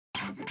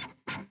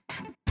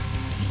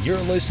You're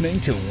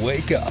listening to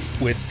Wake Up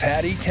with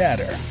Patty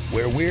Catter,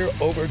 where we're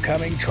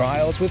overcoming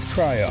trials with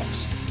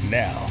triumphs.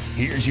 Now,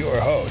 here's your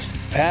host,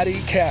 Patty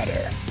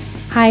Catter.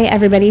 Hi,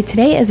 everybody.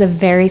 Today is a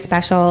very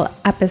special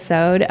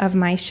episode of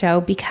my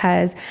show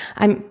because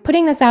I'm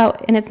putting this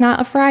out and it's not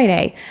a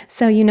Friday,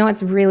 so you know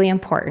it's really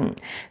important.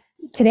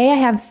 Today I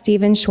have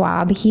Stephen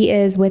Schwab. He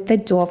is with the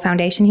Dual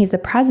Foundation. He's the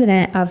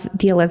president of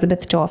the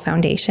Elizabeth Dual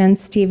Foundation.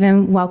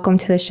 Stephen, welcome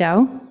to the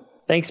show.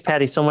 Thanks,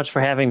 Patty, so much for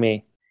having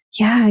me.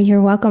 Yeah,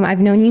 you're welcome.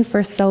 I've known you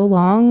for so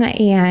long,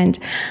 and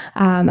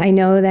I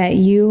know that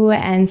you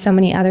and so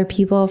many other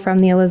people from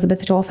the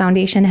Elizabeth Dual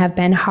Foundation have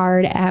been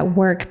hard at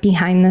work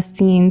behind the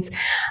scenes,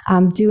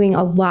 doing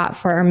a lot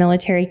for our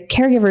military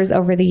caregivers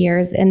over the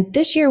years. And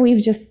this year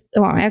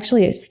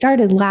it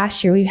started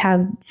last year. We've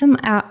had some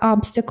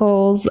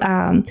obstacles.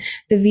 The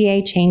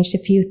VA changed a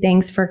few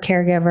things for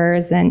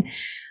caregivers,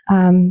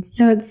 and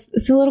so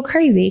it's a little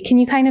crazy. Can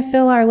you kind of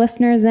fill our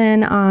listeners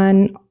in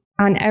on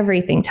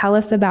everything? Tell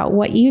us about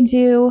what you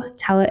do,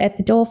 tell it at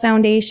the Dual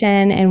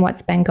Foundation, and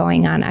what's been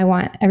going on. I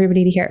want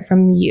everybody to hear it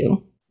from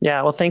you.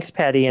 Yeah, well, thanks,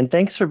 Patty. And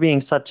thanks for being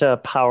such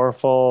a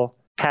powerful,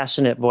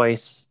 passionate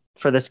voice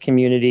for this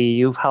community.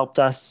 You've helped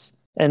us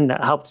and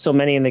helped so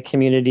many in the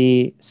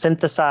community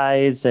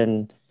synthesize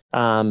and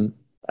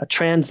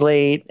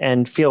translate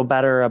and feel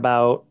better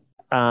about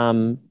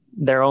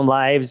their own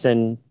lives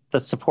and the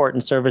support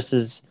and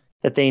services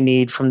that they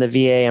need from the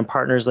VA and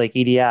partners like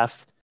EDF.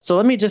 So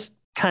let me just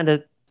kind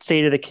of say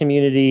to the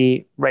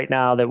community right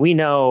now that we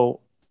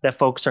know that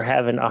folks are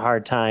having a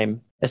hard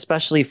time,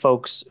 especially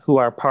folks who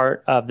are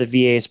part of the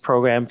VA's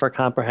program for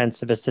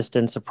comprehensive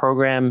assistance, a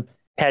program,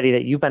 Patty,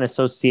 that you've been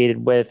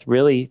associated with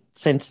really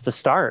since the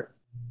start.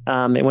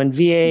 And when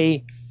VA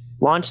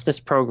launched this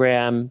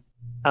program,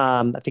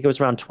 I think it was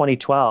around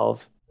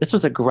 2012, this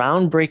was a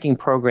groundbreaking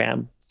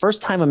program.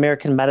 First time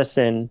American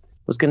medicine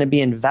was going to be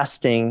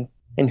investing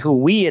in who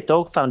we at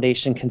Dual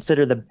Foundation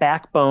consider the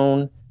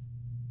backbone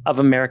of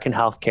American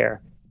healthcare.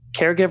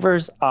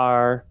 Caregivers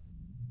are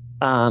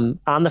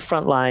on the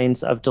front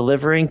lines of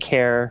delivering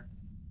care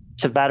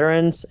to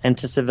veterans and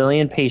to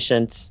civilian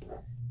patients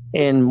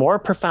in more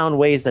profound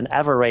ways than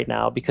ever right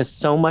now, because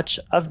so much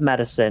of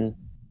medicine,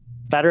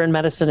 veteran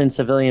medicine and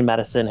civilian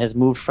medicine, has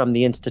moved from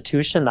the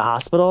institution, the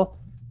hospital,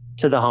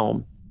 to the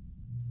home.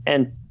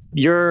 And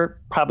you're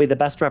probably the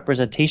best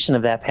representation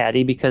of that,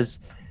 Patty, because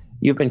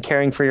you've been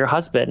caring for your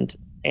husband.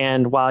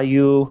 And while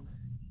you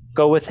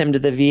go with him to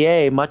the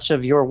VA, much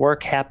of your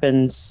work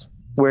happens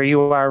where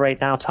you are right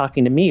now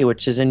talking to me,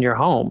 which is in your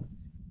home,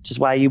 which is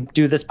why you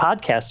do this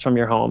podcast from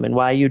your home and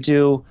why you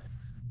do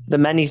the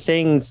many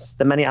things,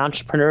 the many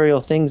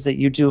entrepreneurial things that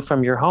you do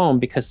from your home,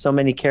 because so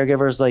many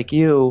caregivers like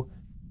you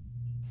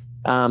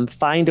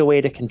find a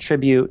way to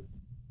contribute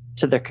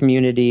to their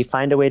community,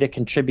 find a way to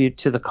contribute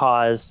to the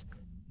cause,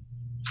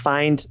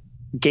 find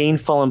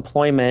gainful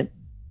employment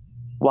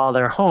while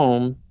they're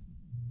home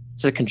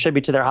to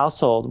contribute to their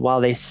household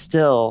while they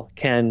still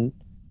can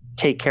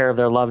take care of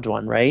their loved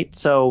one, right?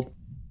 So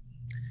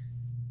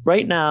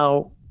right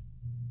now,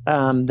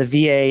 the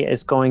VA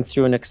is going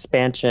through an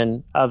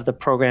expansion of the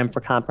program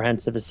for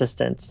comprehensive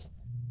assistance.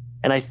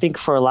 And I think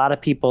for a lot of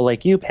people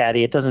like you,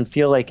 Patty, it doesn't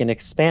feel like an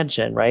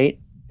expansion, right?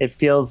 It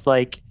feels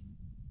like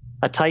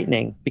a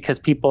tightening because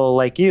people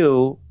like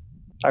you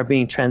are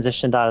being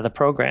transitioned out of the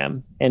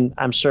program. And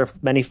I'm sure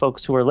many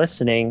folks who are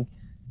listening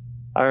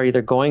are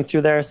either going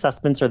through their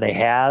assessments or they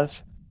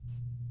have,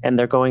 and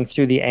they're going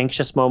through the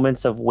anxious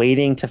moments of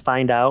waiting to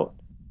find out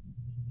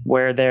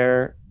where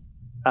their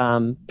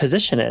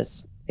position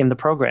is in the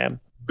program.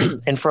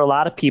 And for a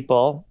lot of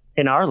people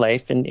in our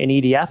life, in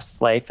EDF's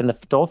life, in the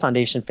Dual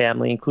Foundation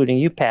family, including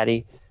you,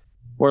 Patty,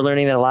 we're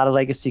learning that a lot of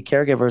legacy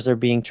caregivers are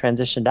being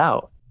transitioned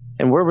out.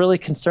 And we're really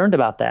concerned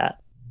about that.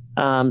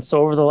 So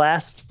over the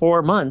last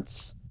 4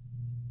 months,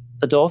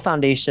 the Dual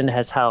Foundation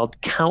has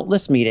held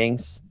countless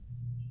meetings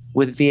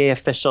with VA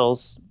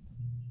officials,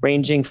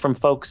 ranging from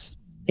folks,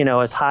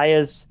 as high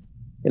as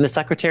in the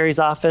secretary's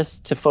office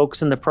to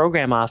folks in the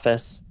program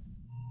office,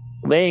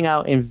 laying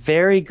out in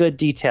very good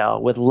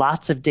detail with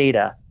lots of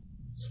data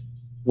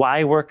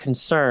why we're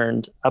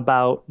concerned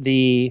about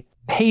the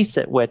pace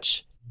at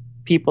which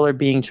people are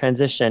being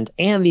transitioned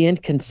and the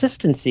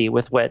inconsistency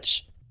with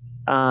which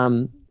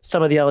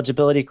some of the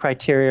eligibility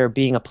criteria are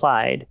being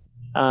applied.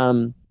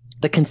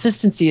 The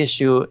consistency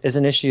issue is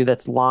an issue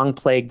that's long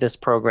plagued this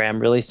program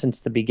really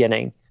since the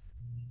beginning.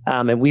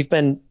 And we've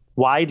been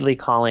widely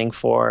calling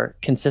for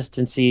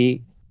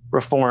consistency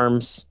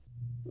reforms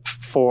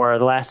for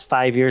the last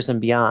 5 years and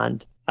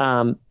beyond.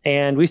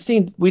 And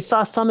we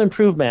saw some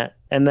improvement,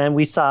 and then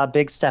we saw a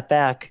big step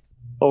back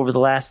over the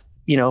last,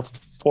 4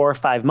 or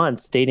 5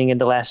 months, dating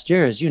into last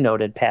year, as you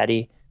noted,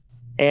 Patty.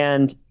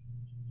 And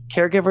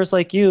caregivers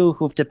like you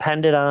who've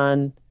depended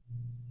on,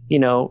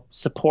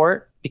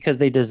 support because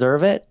they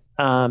deserve it,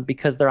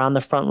 because they're on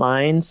the front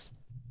lines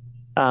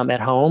at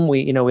home.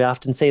 We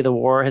often say the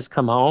war has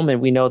come home,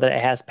 and we know that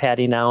it has,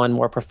 Patty, now in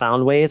more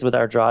profound ways with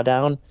our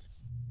drawdown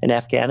in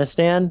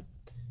Afghanistan.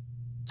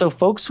 So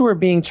folks who are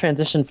being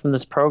transitioned from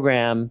this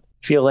program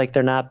feel like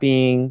they're not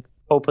being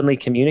openly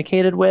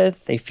communicated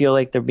with. They feel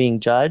like they're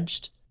being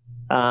judged.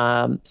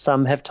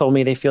 Some have told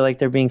me they feel like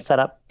they're being set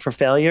up for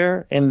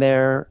failure in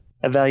their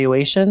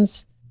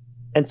evaluations.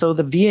 And so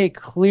the VA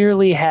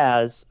clearly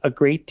has a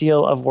great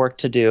deal of work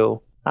to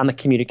do on the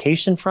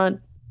communication front,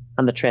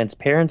 on the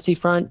transparency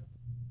front,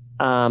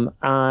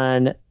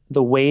 on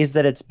the ways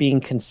that it's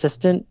being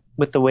consistent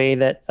with the way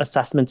that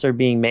assessments are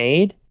being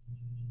made,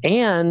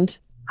 and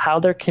how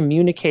they're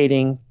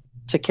communicating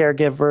to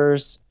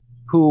caregivers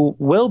who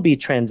will be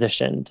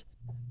transitioned.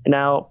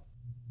 Now,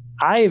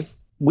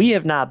 we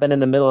have not been in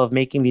the middle of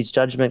making these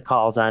judgment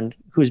calls on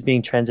who's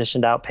being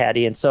transitioned out,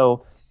 Patty. And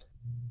so,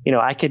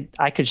 I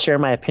could share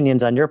my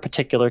opinions on your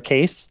particular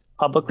case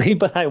publicly,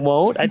 but I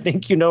won't. I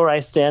think you know where I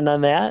stand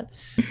on that.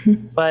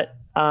 But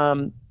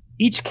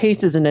each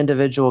case is an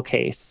individual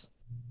case.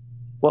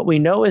 What we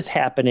know is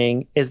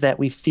happening is that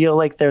we feel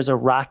like there's a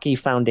rocky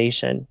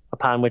foundation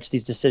upon which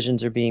these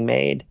decisions are being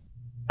made.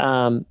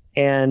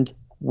 And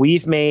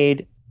we've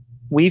made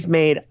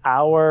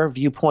our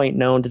viewpoint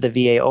known to the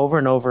VA over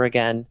and over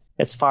again,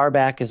 as far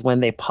back as when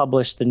they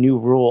published the new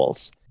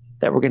rules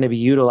that were going to be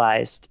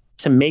utilized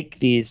to make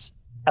these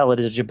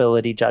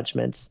eligibility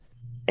judgments.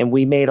 And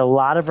we made a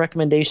lot of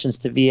recommendations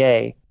to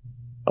VA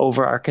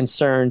over our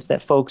concerns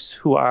that folks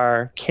who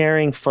are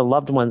caring for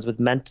loved ones with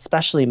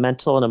especially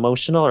mental and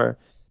emotional or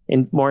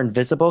in more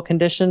invisible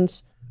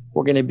conditions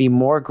were going to be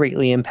more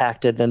greatly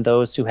impacted than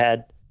those who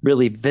had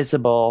really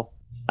visible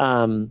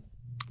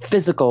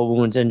physical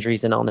wounds,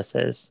 injuries, and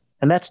illnesses.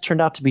 And that's turned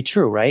out to be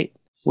true, right?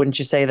 Wouldn't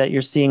you say that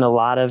you're seeing a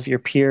lot of your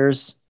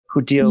peers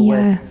who deal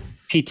with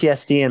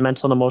PTSD and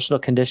mental and emotional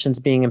conditions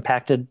being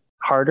impacted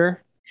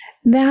harder?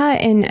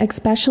 That, and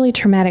especially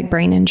traumatic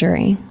brain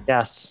injury.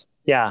 Yes.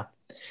 Yeah.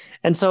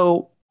 And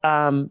so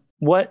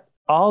what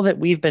all that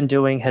we've been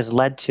doing has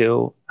led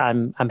to,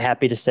 I'm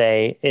happy to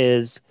say,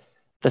 is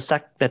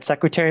that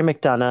Secretary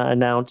McDonough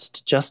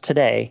announced just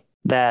today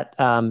that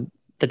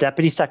the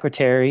Deputy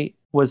Secretary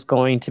was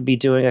going to be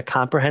doing a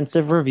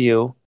comprehensive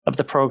review of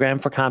the Program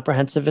for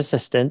Comprehensive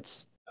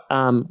Assistance.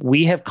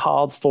 We have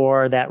called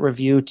for that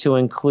review to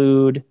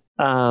include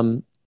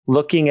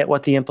looking at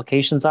what the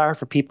implications are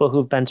for people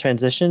who've been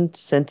transitioned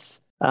since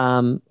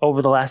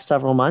over the last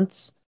several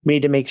months. We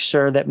need to make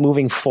sure that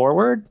moving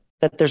forward,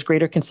 that there's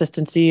greater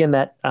consistency and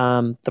that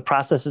the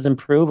process is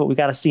improved, but we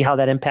got to see how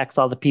that impacts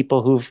all the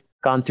people who've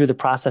gone through the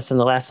process in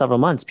the last several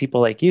months,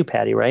 people like you,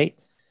 Patty, right?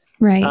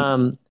 Right.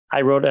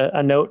 I wrote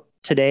a note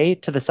today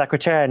to the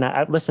Secretary, and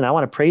I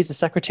want to praise the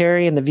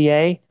Secretary and the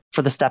VA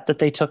for the step that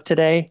they took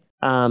today.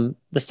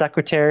 This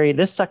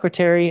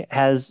Secretary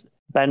has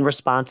been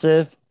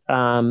responsive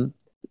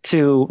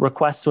to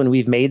requests when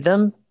we've made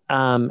them.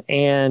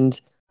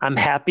 And I'm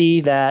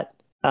happy that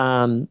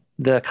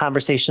the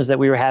conversations that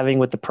we were having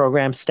with the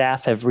program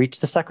staff have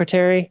reached the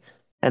Secretary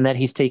and that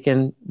he's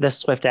taken this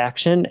swift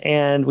action.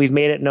 And we've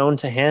made it known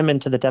to him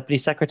and to the Deputy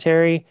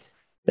Secretary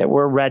that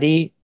we're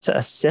ready to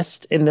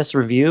assist in this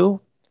review.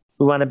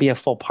 We want to be a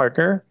full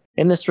partner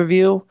in this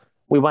review.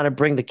 We want to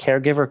bring the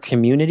caregiver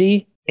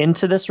community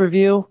into this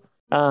review.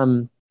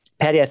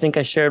 Patty, I think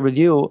I shared with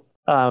you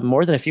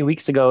more than a few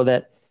weeks ago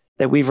that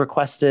we've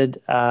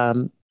requested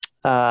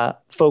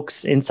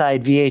folks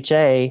inside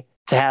VHA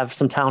to have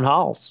some town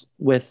halls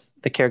with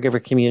the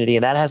caregiver community,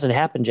 and that hasn't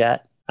happened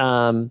yet.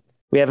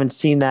 We haven't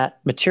seen that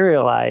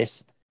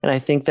materialize, and I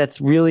think that's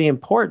really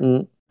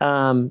important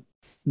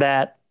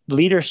that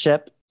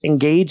leadership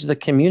engage the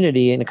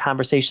community in a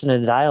conversation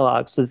and a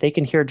dialogue so that they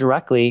can hear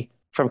directly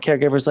from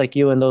caregivers like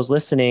you and those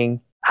listening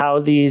how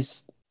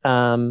these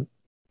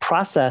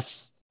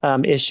process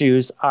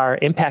issues are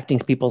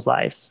impacting people's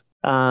lives.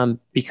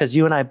 Because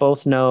you and I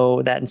both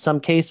know that in some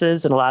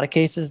cases, in a lot of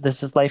cases,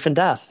 this is life and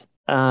death.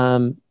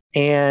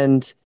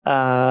 And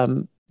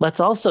let's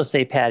also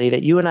say, Patty,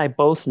 that you and I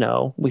both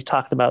know, we've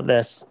talked about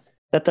this,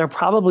 that there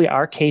probably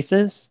are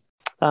cases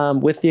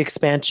with the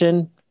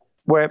expansion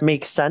where it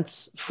makes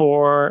sense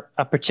for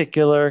a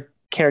particular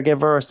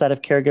caregiver or set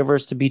of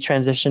caregivers to be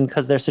transitioned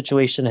because their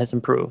situation has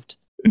improved.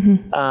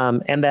 Mm-hmm.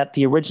 And that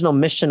the original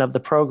mission of the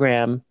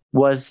program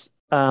was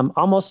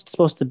almost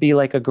supposed to be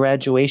like a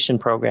graduation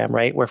program,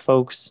 right? Where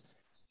folks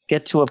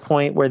get to a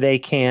point where they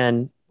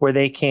can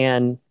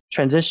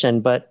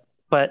transition. But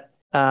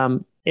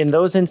in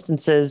those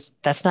instances,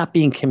 that's not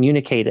being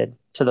communicated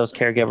to those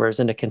caregivers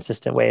in a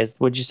consistent way,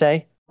 would you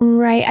say?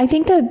 Right. I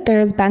think that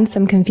there's been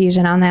some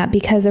confusion on that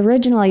because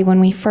originally when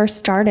we first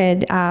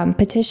started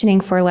petitioning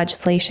for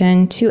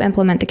legislation to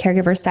implement the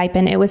caregiver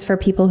stipend, it was for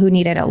people who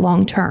needed it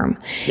long term.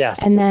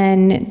 Yes. And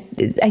then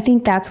I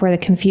think that's where the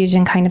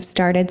confusion kind of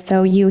started.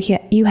 So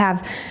you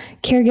have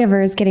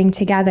caregivers getting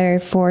together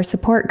for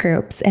support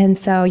groups. And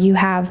so you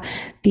have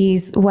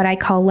these, what I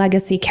call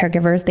legacy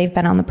caregivers. They've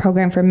been on the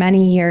program for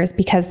many years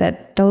because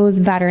that those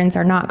veterans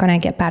are not going to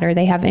get better.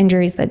 They have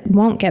injuries that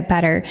won't get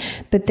better,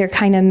 but they're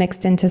kind of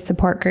mixed into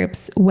support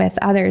groups with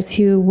others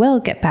who will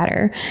get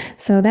better.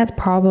 So that's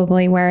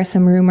probably where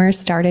some rumors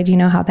started. You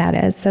know how that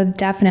is. So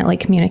definitely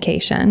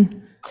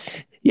communication.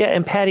 Yeah.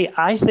 And Patty,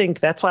 I think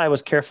that's why I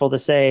was careful to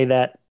say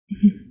that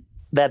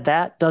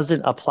that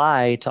doesn't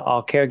apply to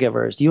all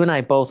caregivers. You and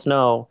I both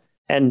know,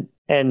 and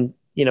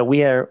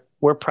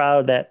we're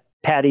proud that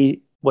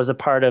Patty was a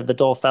part of the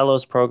Dole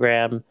Fellows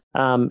program,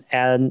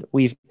 and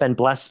we've been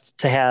blessed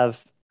to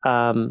have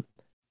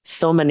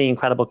so many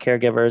incredible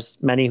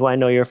caregivers, many who I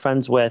know you're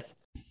friends with,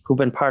 who've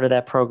been part of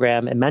that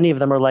program, and many of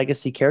them are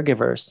legacy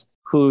caregivers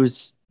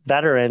whose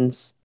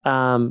veterans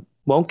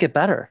won't get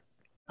better.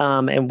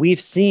 And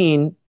we've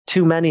seen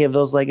too many of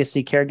those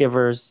legacy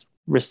caregivers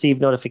receive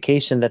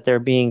notification that they're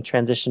being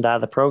transitioned out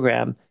of the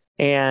program.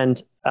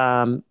 And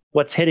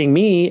what's hitting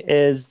me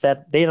is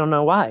that they don't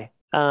know why.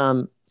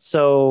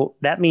 So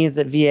that means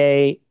that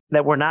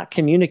that we're not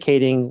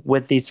communicating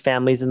with these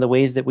families in the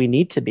ways that we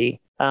need to be.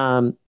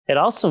 It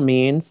also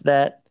means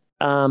that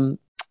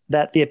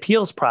that the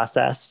appeals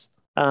process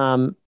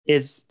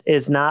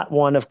is not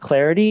one of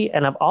clarity.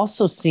 And I've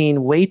also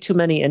seen way too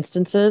many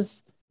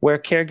instances where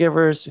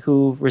caregivers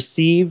who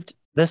received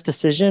this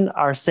decision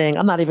are saying,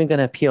 I'm not even going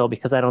to appeal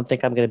because I don't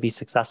think I'm going to be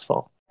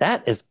successful.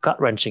 That is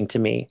gut-wrenching to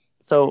me.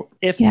 So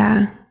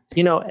and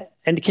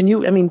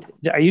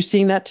are you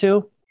seeing that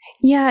too?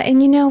 Yeah.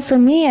 And, for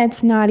me,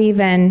 it's not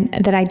even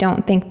that I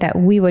don't think that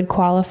we would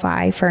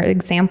qualify. For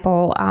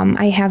example,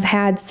 I have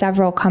had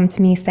several come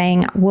to me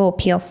saying, we'll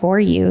appeal for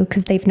you,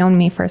 because they've known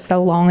me for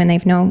so long and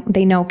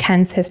they know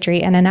Ken's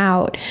history in and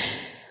out.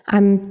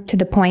 I'm to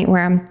the point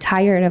where I'm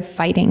tired of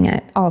fighting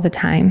it all the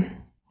time.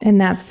 And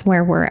that's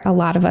where a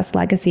lot of us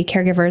legacy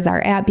caregivers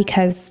are at,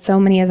 because so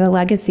many of the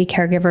legacy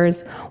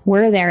caregivers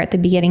were there at the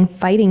beginning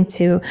fighting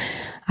to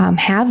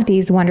have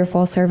these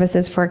wonderful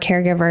services for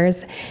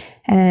caregivers.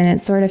 And it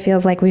sort of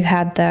feels like we've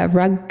had the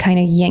rug kind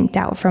of yanked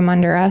out from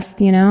under us,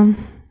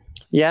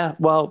 Yeah,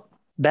 well,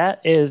 that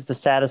is the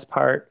saddest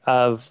part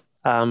of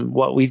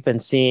what we've been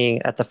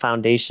seeing at the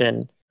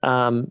foundation.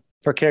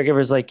 For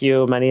caregivers like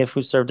you, many of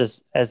who served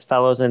as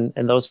fellows and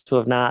those who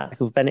have not,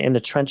 who've been in the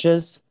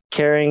trenches,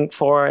 caring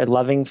for and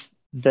loving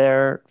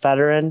their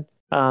veteran,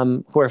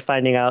 who are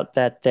finding out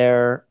that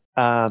they're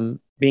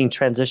being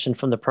transitioned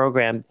from the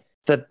program.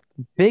 The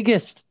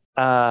biggest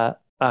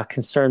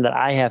concern that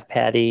I have,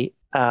 Patty,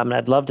 and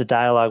I'd love to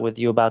dialogue with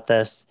you about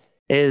this,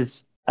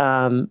 is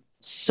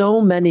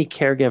so many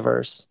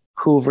caregivers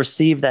who've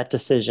received that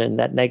decision,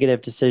 that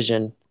negative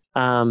decision,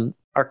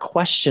 are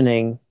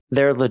questioning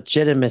their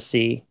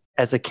legitimacy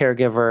as a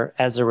caregiver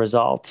as a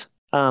result.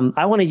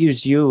 I want to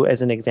use you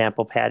as an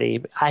example,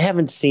 Patty. I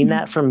haven't seen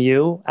that from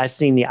you. I've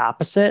seen the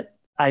opposite.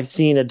 I've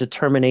seen a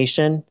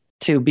determination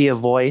to be a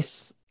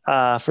voice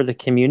for the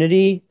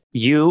community.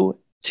 You,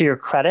 to your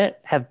credit,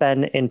 have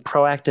been in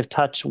proactive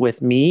touch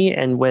with me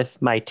and with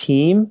my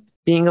team,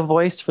 being a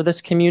voice for this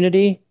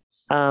community.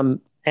 And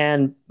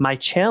my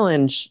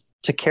challenge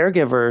to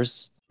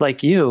caregivers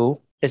like you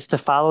is to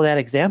follow that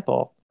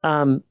example.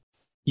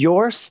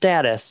 Your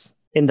status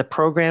in the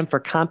program for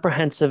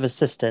comprehensive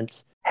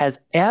assistance has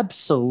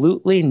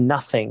absolutely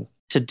nothing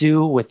to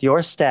do with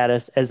your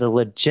status as a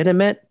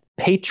legitimate,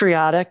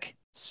 patriotic,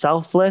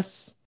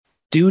 selfless,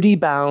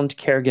 duty-bound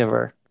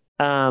caregiver.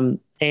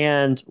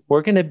 And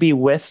we're going to be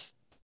with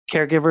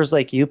caregivers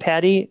like you,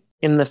 Patty,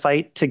 in the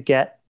fight to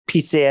get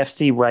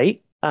PCAFC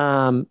right.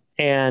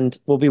 And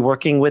we'll be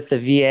working with the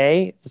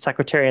VA, the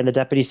secretary and the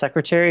deputy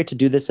secretary, to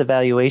do this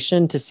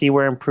evaluation to see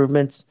where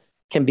improvements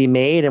can be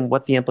made and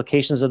what the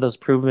implications of those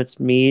improvements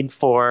mean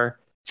for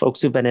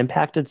folks who've been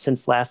impacted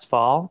since last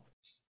fall.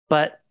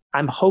 But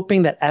I'm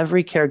hoping that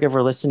every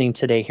caregiver listening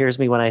today hears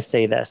me when I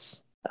say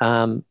this.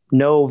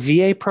 No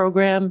VA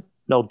program,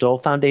 no Dole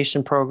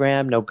Foundation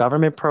program, no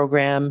government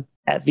program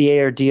at VA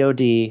or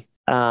DOD,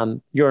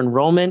 your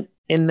enrollment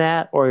in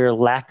that or your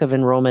lack of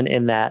enrollment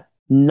in that,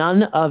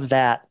 none of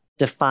that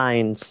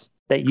defines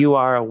that you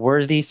are a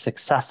worthy,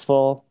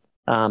 successful,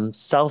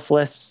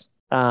 selfless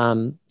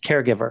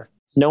caregiver.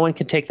 No one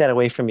can take that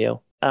away from you.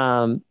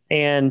 And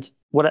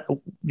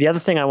the other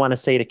thing I want to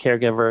say to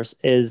caregivers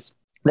is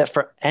that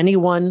for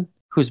anyone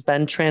who's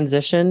been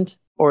transitioned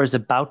or is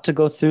about to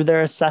go through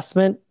their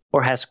assessment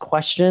or has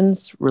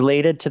questions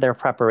related to their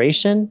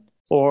preparation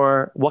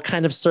or what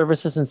kind of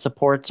services and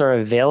supports are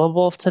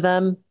available to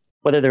them,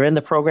 whether they're in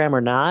the program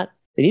or not,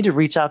 they need to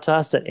reach out to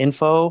us at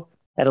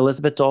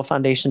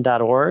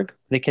info@elizabethdolefoundation.org.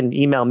 They can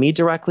email me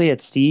directly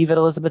at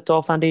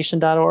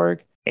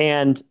steve@elizabethdolefoundation.org,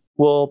 and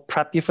we'll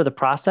prep you for the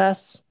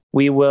process.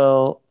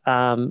 We'll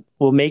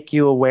make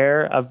you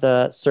aware of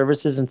the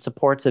services and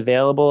supports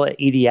available at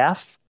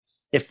EDF.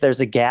 If there's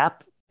a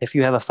gap, if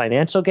you have a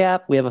financial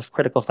gap, we have a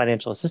critical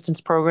financial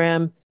assistance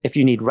program. If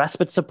you need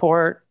respite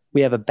support,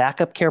 we have a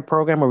backup care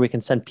program where we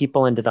can send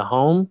people into the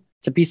home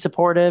to be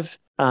supportive.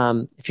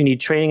 If you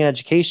need training and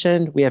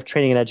education, we have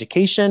training and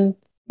education.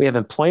 We have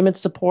employment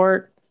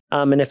support.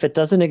 And if it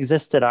doesn't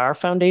exist at our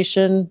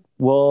foundation,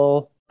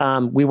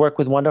 we work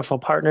with wonderful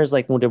partners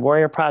like Wounded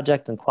Warrior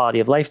Project and Quality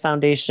of Life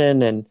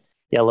Foundation and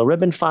Yellow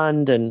Ribbon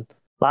Fund and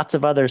lots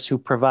of others who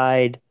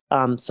provide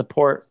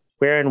support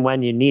where and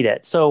when you need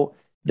it. So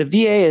the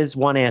VA is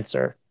one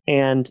answer,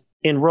 and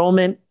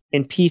enrollment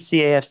in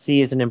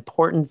PCAFC is an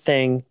important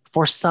thing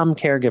for some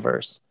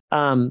caregivers.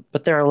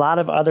 But there are a lot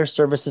of other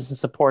services and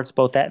supports,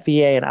 both at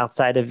VA and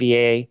outside of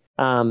VA,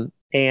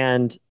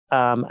 And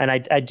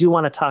I do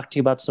want to talk to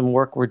you about some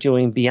work we're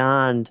doing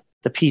beyond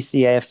the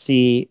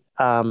PCAFC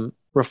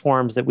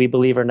reforms that we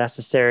believe are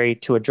necessary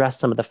to address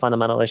some of the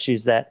fundamental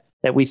issues that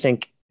we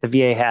think the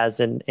VA has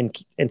in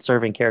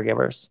serving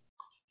caregivers.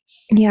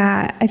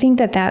 Yeah, I think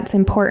that's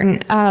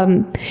important.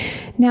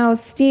 Now,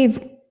 Steve,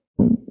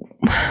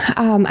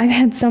 I've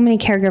had so many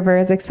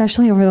caregivers,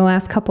 especially over the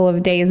last couple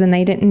of days, and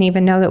they didn't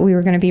even know that we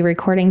were going to be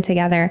recording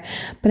together.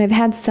 But I've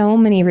had so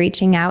many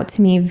reaching out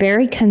to me,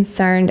 very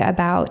concerned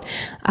about,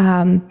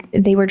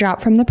 they were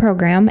dropped from the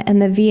program,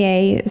 and the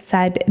VA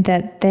said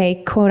that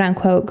they, quote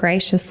unquote,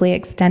 graciously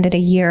extended a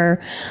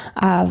year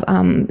of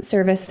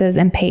services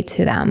and pay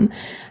to them.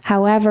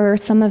 However,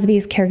 some of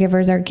these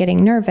caregivers are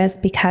getting nervous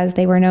because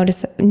they were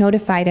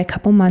notified a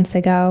couple months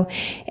ago,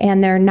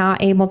 and they're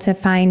not able to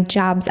find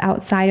jobs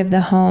outside of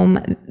the home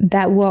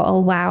that will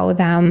allow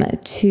them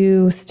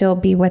to still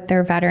be with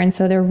their veterans.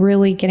 So they're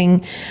really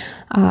getting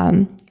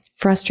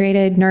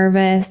frustrated,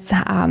 nervous,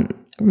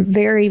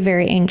 very,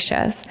 very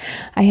anxious.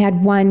 I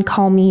had one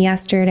call me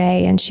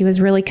yesterday, and she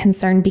was really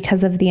concerned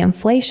because of the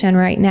inflation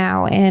right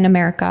now in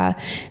America,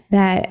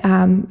 that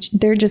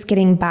they're just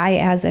getting by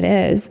as it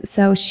is.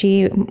 So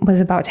she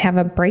was about to have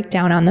a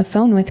breakdown on the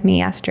phone with me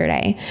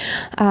yesterday.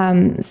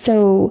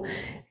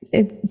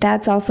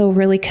 That's also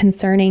really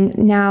concerning.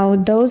 Now,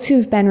 those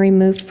who've been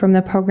removed from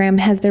the program,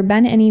 has there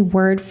been any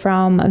word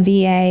from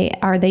VA?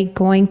 Are they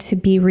going to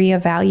be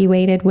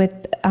reevaluated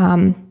with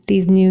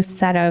these new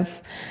set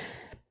of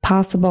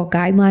possible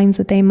guidelines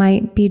that they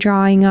might be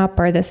drawing up,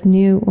 or this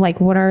new,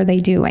 what are they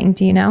doing?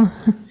 Do you know?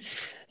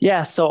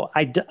 Yeah, so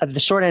the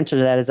short answer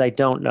to that is I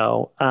don't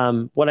know.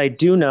 What I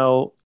do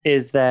know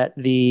is that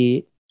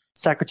the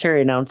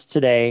secretary announced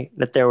today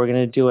that they were going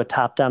to do a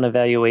top-down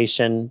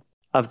evaluation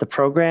of the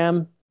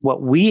program.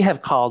 What we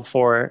have called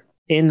for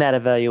in that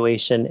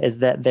evaluation is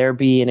that there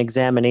be an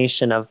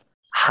examination of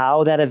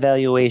how that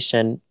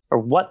evaluation, or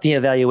what the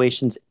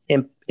evaluation's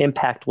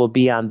impact will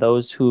be on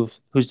those whose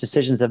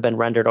decisions have been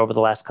rendered over the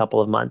last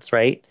couple of months,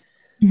 right?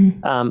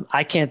 Mm-hmm.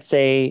 I can't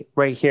say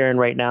right here and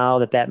right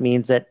now that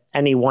means that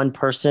any one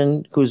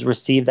person who's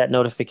received that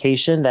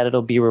notification, that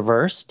it'll be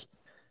reversed.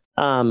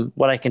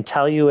 What I can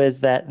tell you is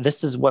that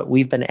this is what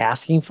we've been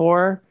asking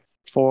for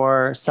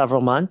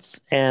several months,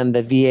 and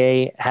the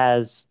VA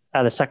has,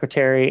 the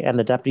secretary and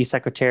the deputy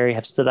secretary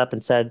have stood up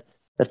and said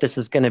that this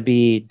is going to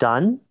be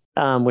done,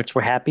 which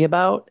we're happy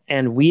about.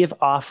 And we have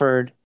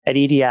offered at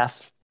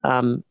EDF,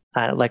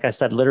 like I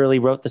said, literally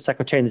wrote the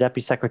secretary and the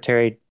deputy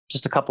secretary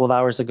just a couple of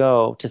hours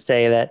ago to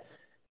say that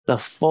the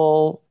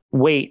full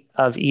weight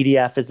of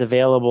EDF is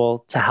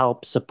available to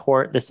help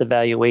support this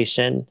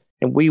evaluation.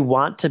 And we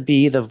want to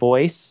be the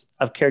voice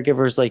of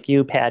caregivers like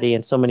you, Patty,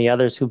 and so many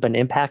others who've been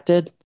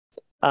impacted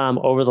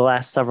over the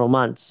last several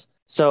months.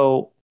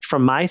 So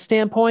from my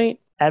standpoint,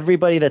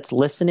 everybody that's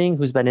listening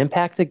who's been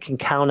impacted can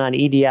count on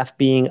EDF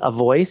being a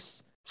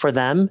voice for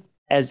them,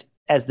 as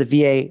the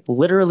VA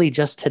literally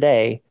just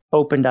today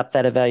opened up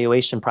that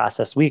evaluation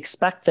process. We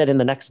expect that in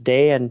the next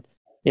day and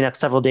next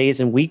several days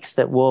and weeks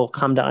that we'll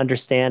come to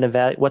understand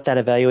what that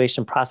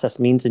evaluation process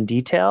means in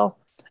detail.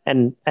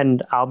 And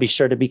I'll be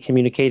sure to be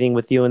communicating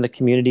with you and the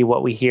community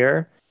what we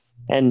hear.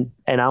 And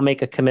I'll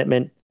make a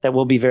commitment that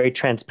we'll be very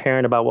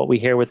transparent about what we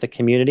hear with the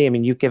community. I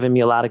mean, you've given me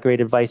a lot of great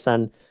advice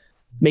on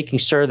making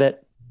sure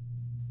that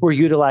we're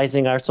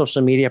utilizing our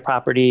social media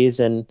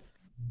properties and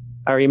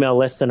our email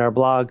lists and our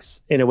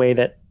blogs in a way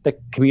that the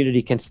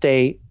community can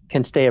stay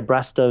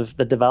abreast of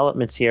the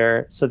developments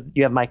here. So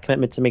you have my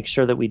commitment to make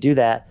sure that we do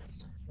that.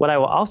 What I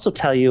will also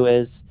tell you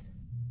is,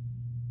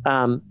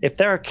 if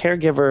there are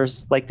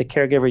caregivers like the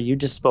caregiver you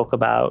just spoke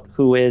about,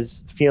 who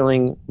is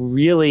feeling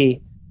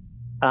really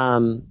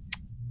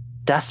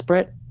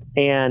desperate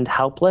and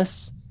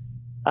helpless,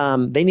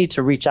 they need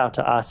to reach out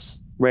to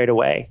us right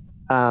away,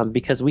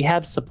 because we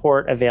have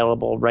support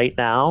available right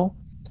now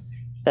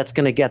that's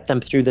going to get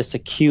them through this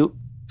acute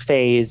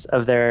phase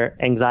of their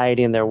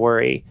anxiety and their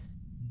worry.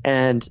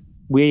 And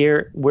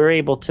we're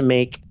able to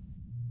make,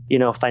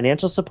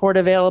 financial support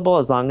available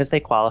as long as they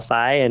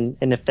qualify. And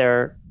if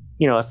they're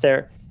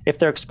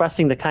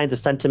expressing the kinds of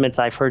sentiments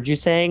I've heard you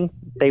saying,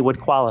 they would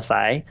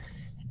qualify.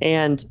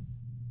 And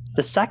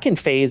the second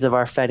phase of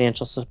our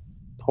financial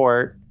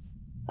support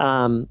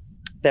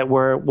that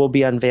we'll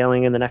be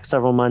unveiling in the next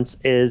several months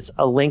is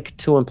a link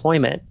to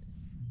employment.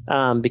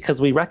 Because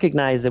we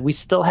recognize that we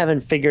still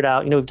haven't figured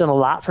out, we've done a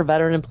lot for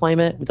veteran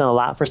employment, we've done a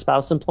lot for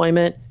spouse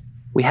employment.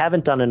 We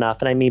haven't done enough.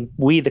 And I mean,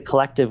 we, the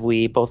collective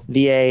we, both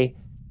VA,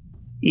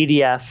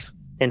 EDF,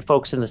 and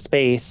folks in the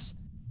space,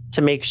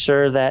 to make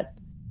sure that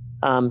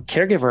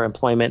caregiver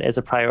employment is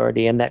a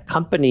priority and that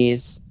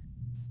companies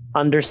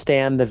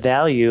understand the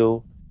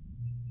value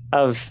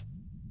of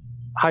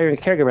hiring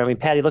a caregiver. I mean,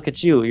 Patty, look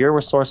at you, your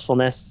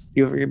resourcefulness,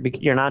 you're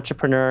an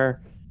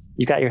entrepreneur,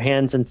 you got your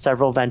hands in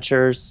several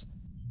ventures.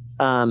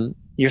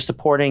 You're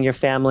supporting your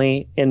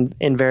family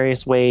in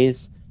various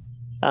ways.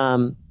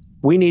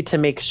 We need to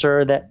make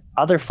sure that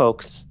other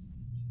folks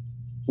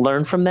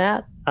learn from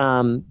that,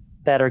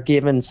 that are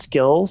given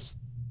skills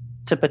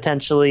to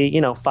potentially,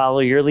 follow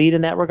your lead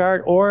in that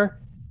regard, or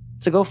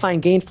to go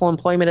find gainful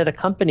employment at a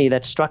company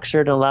that's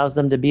structured and allows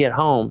them to be at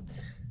home.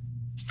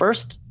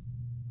 First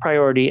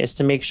priority is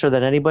to make sure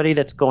that anybody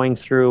that's going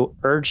through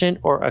urgent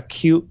or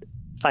acute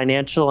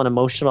financial and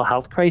emotional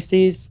health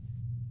crises,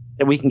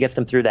 that we can get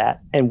them through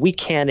that. And we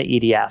can at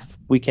EDF.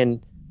 We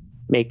can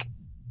make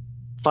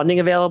funding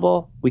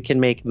available, we can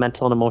make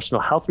mental and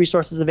emotional health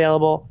resources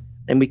available,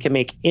 and we can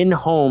make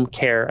in-home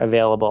care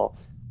available.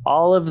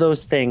 All of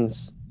those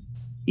things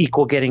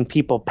equal getting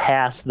people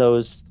past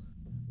those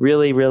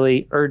really,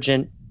 really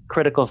urgent,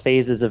 critical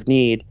phases of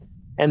need,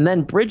 and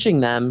then bridging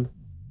them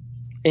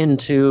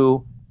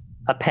into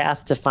a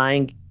path to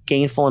find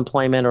gainful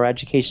employment or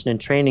education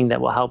and training that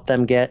will help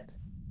them get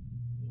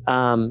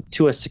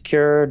to a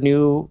secure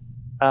new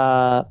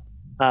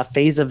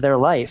phase of their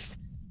life.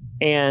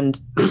 And,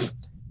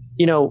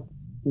 you know,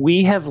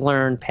 we have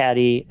learned,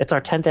 Patty, it's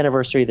our 10th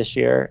anniversary this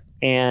year.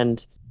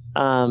 And,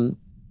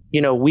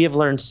 you know, we have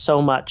learned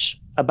so much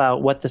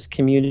about what this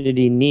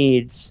community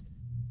needs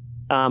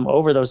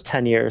over those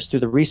 10 years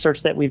through the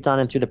research that we've done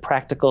and through the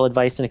practical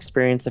advice and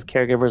experience of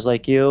caregivers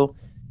like you.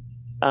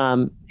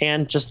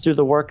 And just through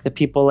the work that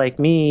people like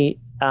me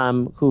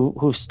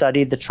who've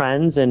studied the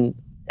trends and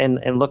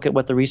look at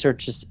what the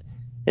research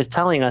is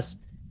telling us.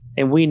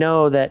 And we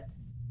know that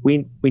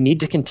we need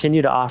to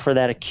continue to offer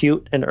that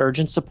acute and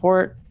urgent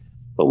support,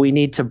 but we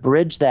need to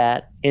bridge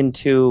that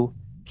into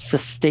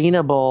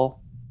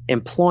sustainable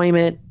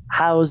employment,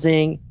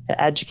 housing,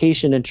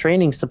 education, and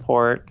training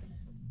support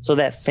so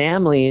that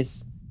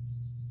families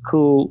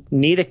who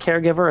need a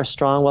caregiver, a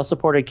strong,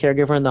 well-supported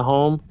caregiver in the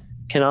home,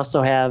 can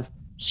also have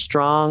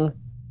strong,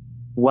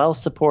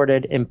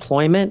 well-supported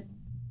employment,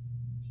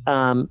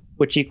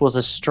 which equals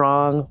a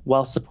strong,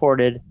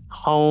 well-supported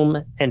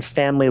home and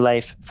family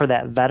life for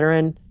that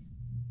veteran,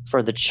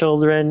 for the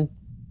children,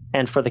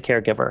 and for the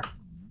caregiver.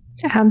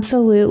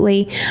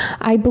 Absolutely.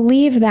 I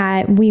believe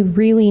that we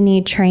really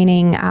need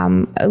training.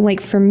 Like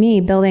for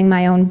me, building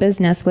my own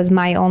business was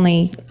my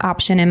only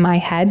option in my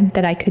head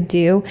that I could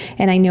do,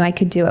 and I knew I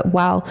could do it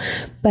well.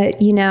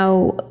 But, you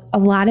know, a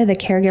lot of the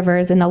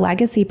caregivers in the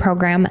legacy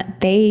program,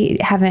 they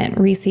haven't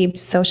received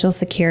Social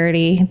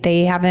Security.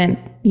 They haven't,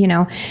 you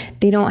know,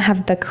 they don't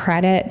have the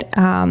credit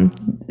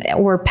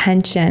or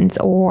pensions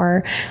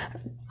or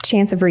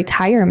chance of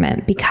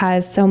retirement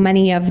because so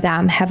many of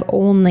them have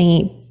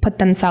only put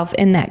themselves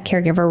in that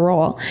caregiver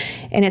role.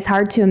 And it's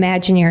hard to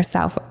imagine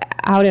yourself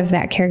out of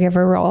that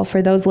caregiver role.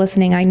 For those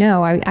listening, I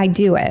know I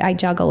do it. I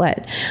juggle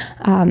it.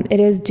 It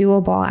is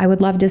doable. I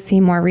would love to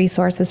see more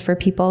resources for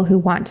people who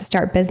want to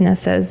start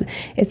businesses.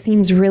 It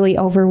seems really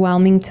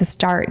overwhelming to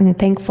start. And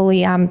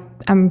thankfully,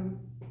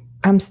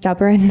 I'm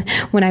stubborn.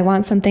 When I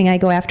want something, I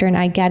go after and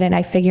I get it,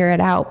 I figure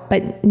it out,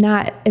 but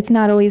it's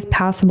not always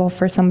possible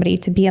for somebody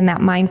to be in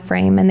that mind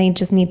frame, and they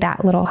just need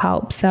that little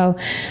help. So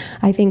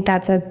I think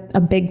that's a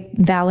big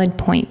valid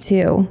point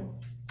too.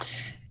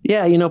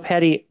 Yeah, you know,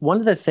 Patty, one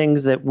of the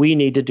things that we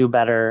need to do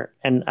better,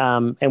 and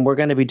we're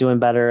going to be doing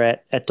better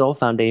at Dole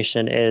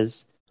Foundation,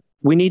 is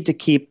we need to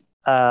keep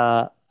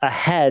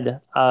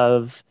ahead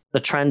of the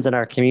trends in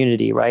our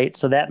community, right?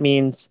 So that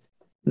means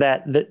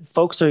that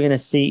folks are going to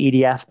see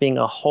EDF being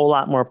a whole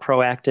lot more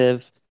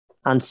proactive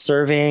on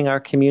surveying our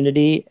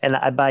community. And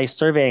by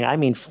surveying, I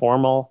mean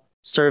formal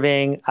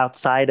surveying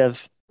outside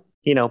of,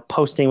 you know,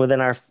 posting within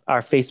our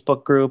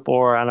Facebook group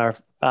or on our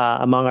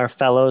among our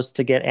fellows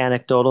to get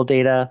anecdotal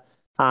data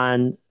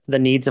on the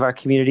needs of our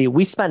community.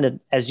 We spend,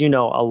 as you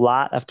know, a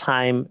lot of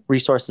time,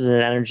 resources,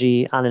 and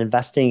energy on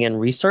investing in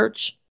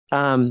research.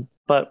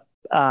 But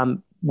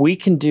we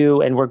can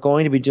do, and we're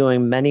going to be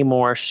doing many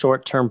more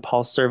short-term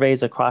pulse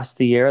surveys across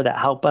the year that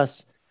help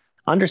us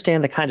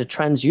understand the kind of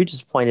trends you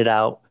just pointed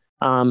out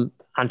on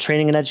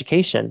training and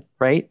education,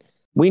 right?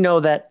 We know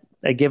that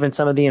given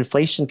some of the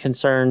inflation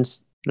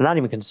concerns, not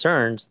even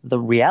concerns, the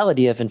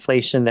reality of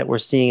inflation that we're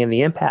seeing and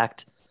the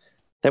impact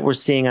that we're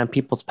seeing on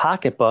people's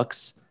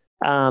pocketbooks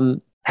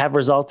have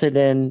resulted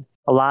in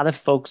a lot of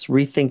folks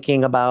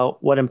rethinking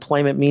about what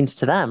employment means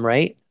to them,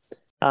 right?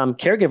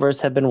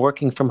 Caregivers have been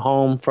working from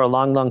home for a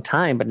long, long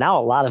time, but now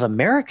a lot of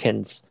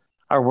Americans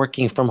are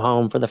working from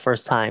home for the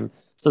first time.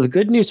 So the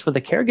good news for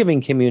the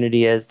caregiving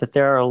community is that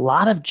there are a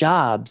lot of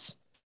jobs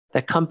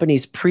that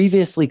companies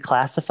previously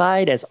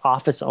classified as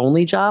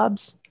office-only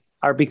jobs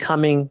are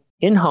becoming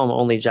in-home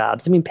only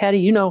jobs. I mean, Patty,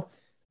 you know,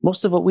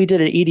 most of what we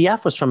did at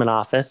EDF was from an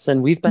office,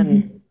 and we've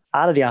been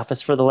out of the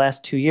office for the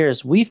last 2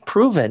 years. We've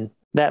proven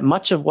that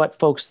much of what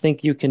folks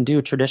think you can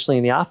do traditionally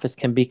in the office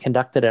can be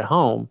conducted at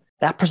home.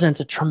 That presents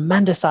a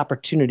tremendous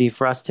opportunity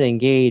for us to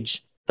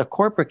engage the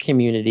corporate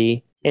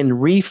community in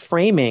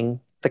reframing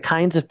the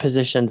kinds of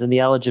positions and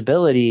the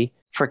eligibility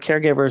for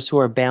caregivers who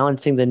are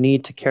balancing the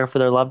need to care for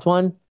their loved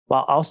one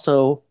while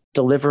also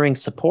delivering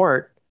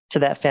support to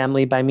that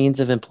family by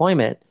means of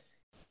employment.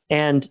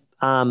 And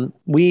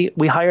we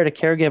hired a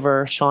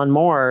caregiver, Sean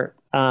Moore,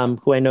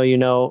 who I know you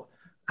know,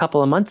 a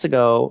couple of months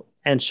ago,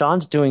 and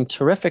Sean's doing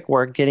terrific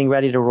work getting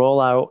ready to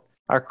roll out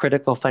our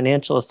critical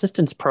financial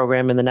assistance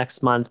program in the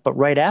next month. But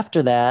right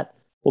after that,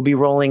 we'll be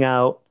rolling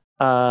out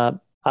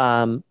our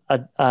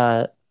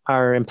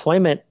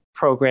employment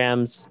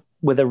programs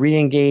with a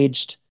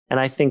re-engaged and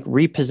I think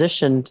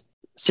repositioned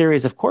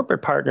series of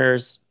corporate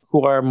partners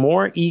who are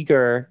more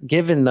eager,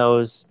 given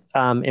those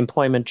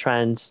employment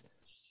trends,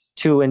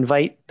 to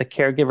invite the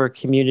caregiver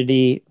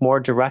community more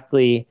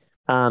directly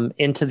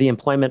into the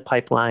employment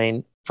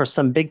pipeline for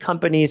some big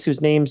companies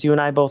whose names you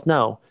and I both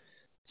know.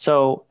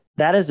 So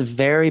that is a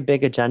very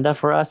big agenda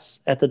for us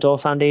at the Dole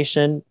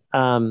Foundation.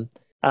 And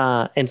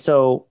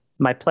so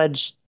my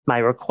pledge, my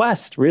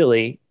request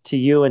really to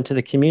you and to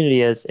the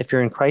community is, if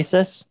you're in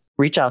crisis,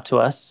 reach out to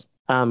us.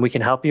 We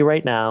can help you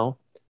right now,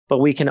 but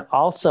we can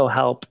also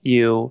help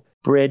you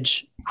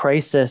bridge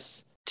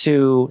crisis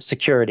to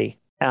security.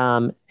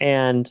 And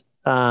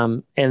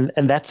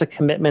that's a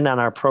commitment on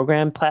our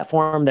program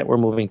platform that we're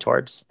moving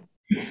towards.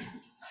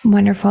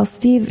 Wonderful.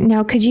 Steve,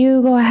 now could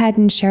you go ahead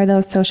and share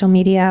those social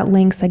media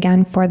links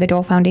again for the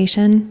Dole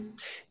Foundation?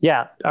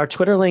 Yeah, our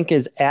Twitter link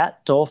is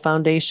 @Dole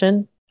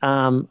Foundation.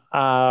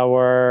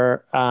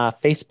 Our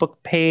Facebook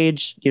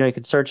page, you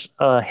could search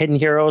Hidden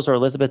Heroes or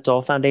Elizabeth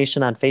Dole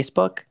Foundation on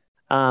Facebook.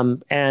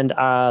 And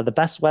the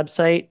best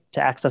website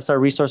to access our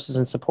resources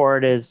and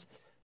support is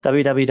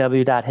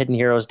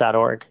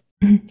www.hiddenheroes.org.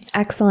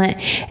 Excellent.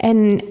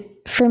 And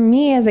for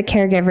me as a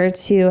caregiver,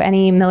 to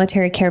any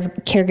military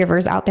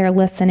caregivers out there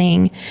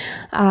listening,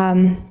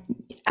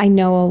 I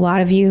know a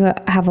lot of you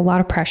have a lot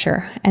of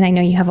pressure, and I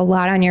know you have a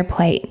lot on your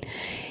plate.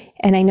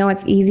 And I know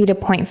it's easy to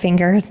point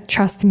fingers,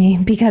 trust me,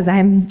 because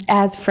I'm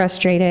as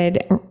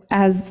frustrated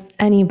as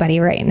anybody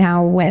right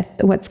now with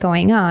what's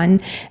going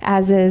on,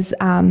 as is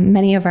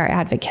many of our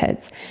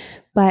advocates.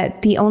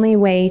 But the only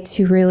way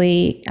to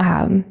really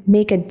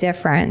make a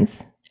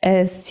difference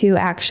is to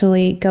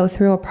actually go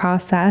through a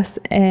process.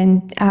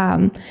 And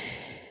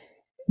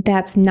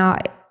that's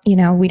not,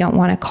 we don't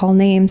want to call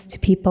names to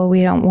people.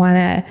 We don't want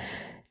to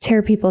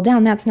tear people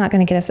down. That's not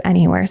going to get us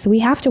anywhere. So we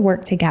have to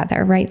work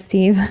together, right,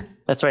 Steve?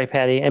 That's right,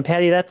 Patty. And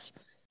Patty, that's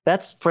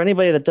for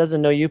anybody that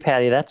doesn't know you,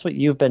 Patty, that's what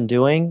you've been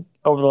doing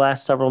over the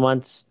last several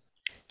months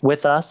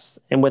with us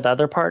and with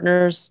other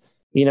partners.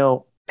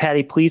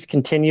 Patty, please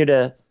continue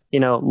to,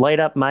 light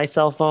up my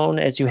cell phone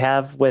as you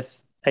have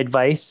with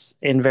advice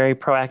in very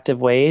proactive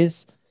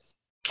ways.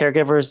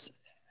 Caregivers,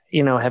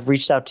 have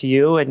reached out to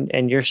you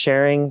and you're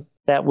sharing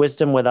that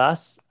wisdom with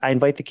us. I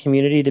invite the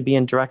community to be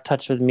in direct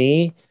touch with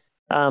me.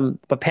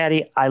 But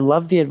Patty, I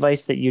love the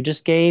advice that you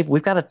just gave.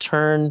 We've got to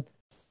turn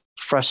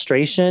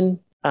frustration.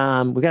 We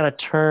got to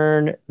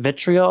turn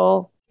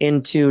vitriol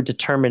into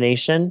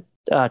determination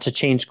to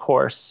change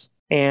course.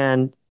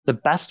 And the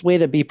best way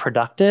to be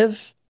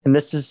productive, and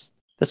this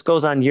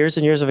goes on years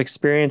and years of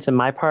experience in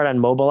my part on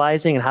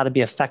mobilizing and how to be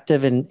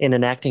effective in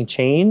enacting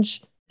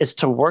change, is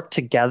to work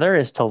together,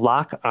 is to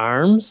lock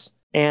arms,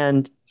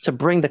 and to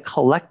bring the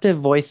collective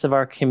voice of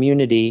our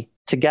community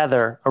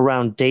together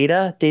around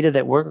data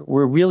that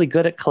we're really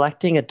good at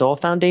collecting at Dole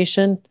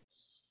Foundation,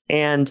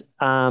 and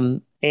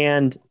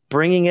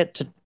bringing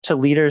it to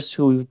leaders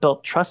who we've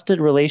built trusted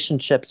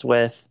relationships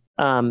with,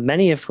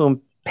 many of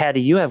whom,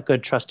 Patty, you have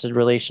good trusted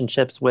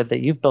relationships with that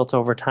you've built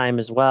over time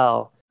as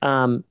well.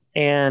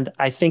 And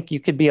I think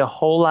you could be a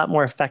whole lot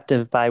more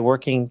effective by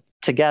working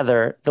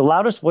together. The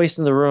loudest voice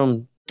in the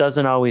room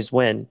doesn't always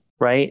win,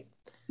 right?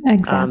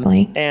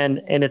 Exactly.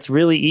 And it's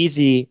really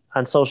easy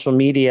on social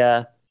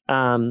media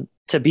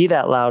to be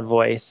that loud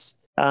voice.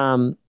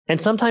 And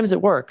sometimes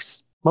it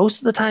works.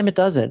 Most of the time it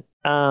doesn't.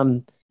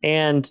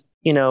 And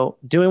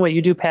doing what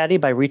you do, Patty,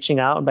 by reaching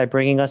out and by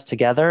bringing us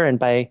together and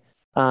by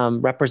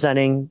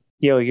representing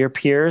your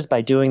peers,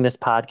 by doing this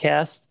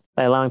podcast,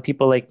 by allowing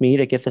people like me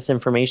to get this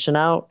information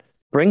out,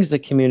 brings the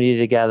community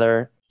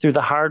together through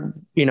the hard.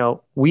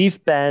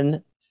 We've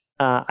been,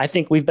 I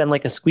think we've been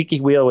like a squeaky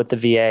wheel with the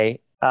VA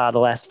the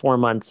last 4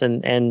 months,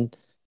 and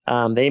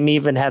they may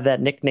even have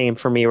that nickname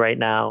for me right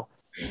now.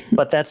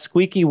 But that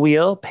squeaky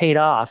wheel paid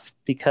off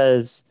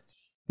because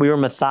we were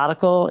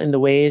methodical in the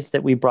ways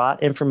that we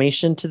brought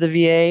information to the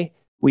VA.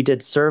 We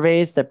did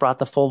surveys that brought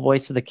the full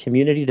voice of the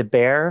community to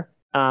bear.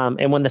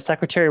 And when the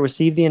secretary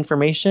received the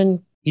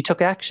information, he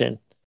took action,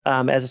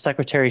 as a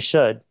secretary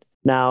should.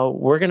 Now,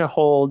 we're going to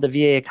hold the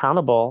VA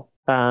accountable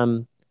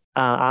on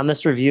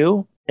this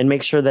review and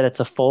make sure that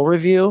it's a full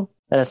review,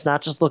 that it's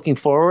not just looking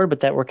forward, but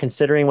that we're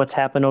considering what's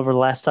happened over the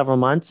last several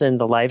months and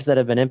the lives that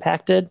have been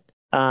impacted.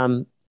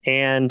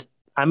 And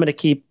I'm going to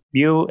keep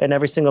you and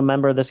every single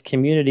member of this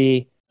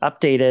community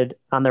updated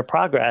on their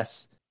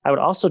progress. I would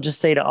also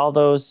just say to all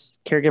those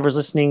caregivers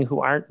listening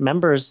who aren't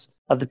members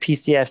of the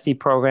PCFC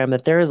program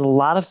that there is a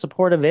lot of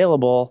support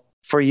available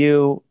for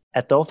you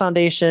at Dole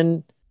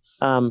Foundation,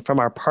 from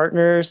our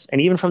partners,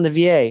 and even from the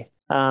VA.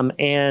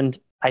 And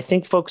I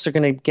think folks are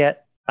going to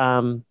get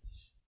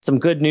some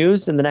good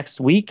news in the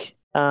next week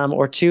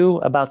or two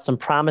about some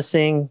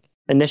promising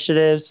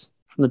initiatives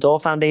from the Dole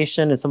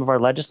Foundation and some of our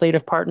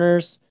legislative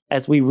partners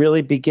as we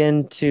really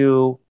begin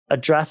to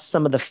address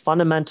some of the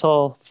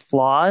fundamental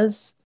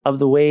flaws of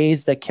the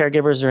ways that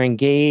caregivers are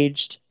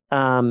engaged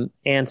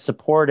and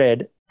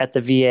supported at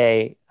the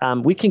VA.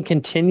 We can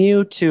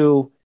continue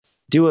to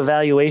do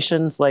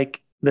evaluations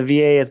like the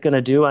VA is going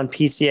to do on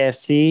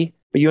PCFC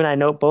But you and I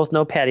both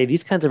know, Patty,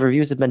 these kinds of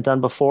reviews have been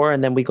done before,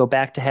 and then we go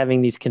back to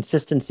having these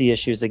consistency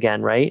issues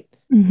again, right?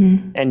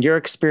 Mm-hmm. And your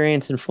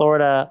experience in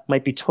Florida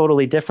might be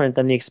totally different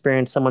than the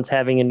experience someone's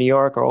having in New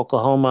York or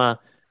Oklahoma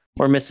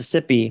or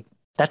Mississippi.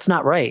 That's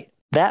not right.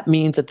 That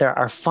means that there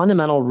are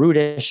fundamental root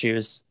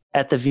issues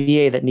at the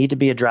VA that need to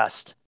be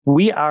addressed.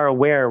 We are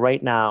aware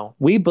right now.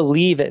 We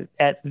believe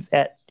at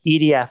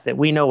EDF that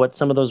we know what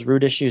some of those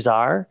root issues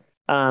are,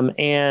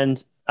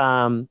 and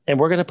we're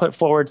going to put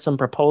forward some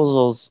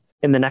proposals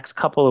in the next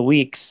couple of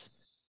weeks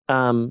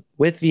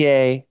with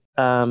VA,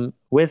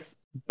 with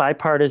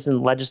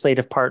bipartisan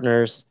legislative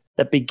partners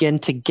that begin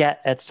to get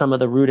at some of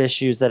the root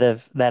issues that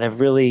have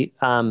really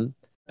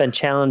been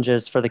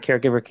challenges for the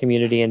caregiver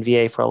community in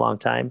VA for a long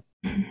time.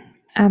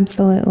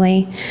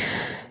 Absolutely.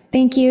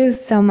 Thank you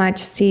so much,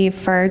 Steve,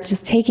 for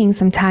just taking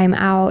some time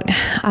out.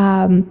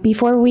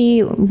 Before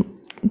we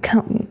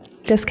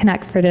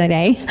disconnect for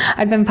today,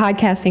 I've been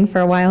podcasting for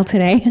a while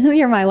today.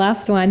 You're my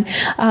last one.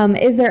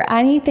 Is there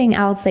anything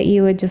else that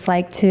you would just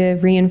like to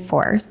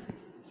reinforce?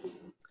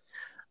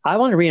 I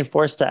want to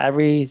reinforce to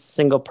every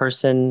single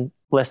person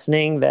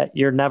listening that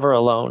you're never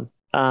alone.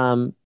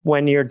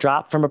 When you're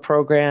dropped from a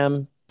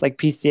program like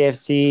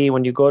PCAFC,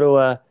 when you go to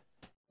a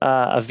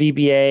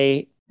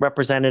VBA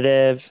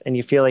representative and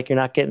you feel like you're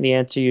not getting the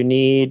answer you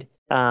need,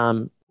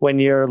 when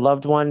your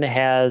loved one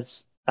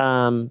has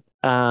a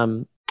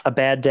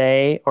bad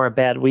day or a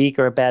bad week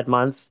or a bad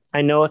month,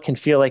 I know it can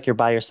feel like you're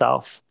by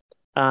yourself.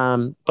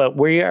 But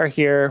we are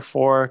here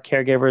for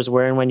caregivers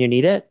where and when you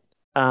need it.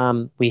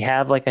 We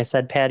have, like I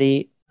said,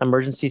 Patty,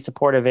 emergency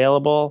support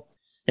available,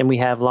 and we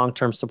have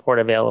long-term support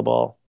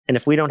available. And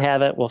if we don't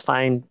have it, we'll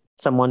find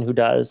someone who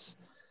does.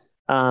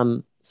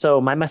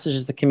 So my message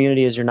to the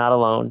community is you're not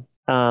alone.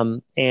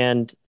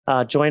 And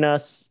join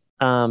us,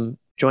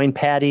 join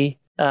Patty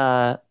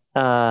in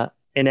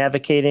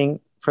advocating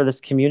for this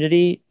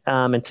community,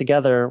 and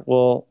together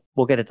we'll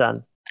get it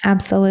done.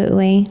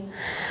 Absolutely.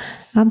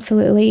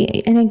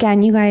 Absolutely. And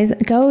again, you guys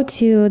go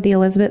to it's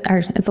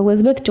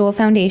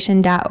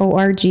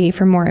elizabethjewellfoundation.org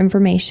for more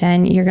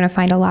information. You're going to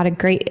find a lot of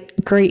great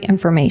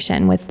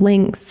information with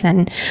links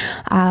and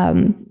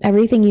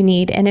everything you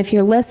need. And if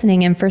you're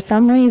listening and for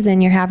some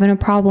reason you're having a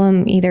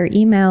problem either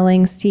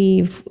emailing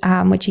Steve,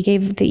 which he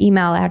gave the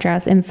email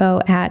address,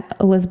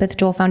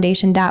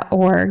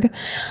 info@elizabethjewellfoundation.org.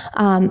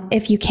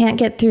 If you can't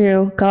get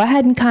through, go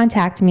ahead and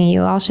contact me.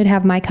 You all should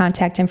have my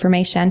contact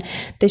information.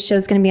 This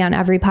show's going to be on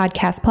every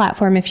podcast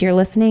platform. If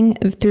you're listening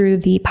through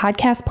the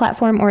podcast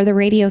platform or the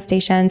radio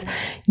stations,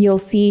 you'll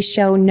see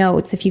show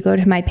notes if you go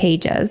to my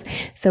pages.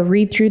 So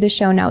read through the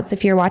show notes.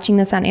 If you're watching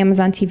this on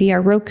Amazon TV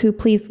or Roku,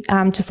 please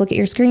just look at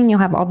your screen. You'll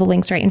have all the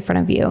links right in front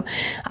of you.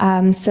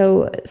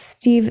 So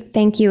Steve,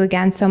 thank you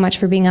again so much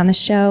for being on the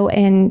show.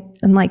 And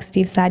like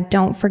Steve said,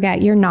 don't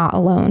forget, you're not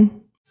alone.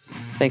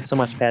 Thanks so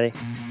much, Patty.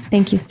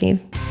 Thank you, Steve.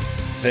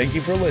 Thank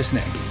you for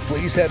listening.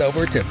 Please head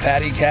over to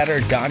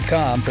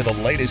pattycatter.com for the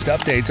latest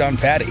updates on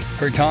Patty,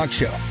 her talk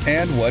show,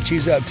 and what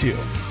she's up to.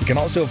 You can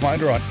also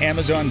find her on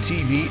Amazon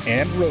TV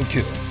and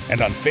Roku,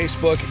 and on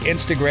Facebook,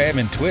 Instagram,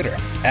 and Twitter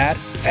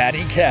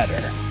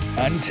 @PattyCatter.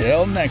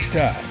 Until next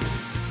time.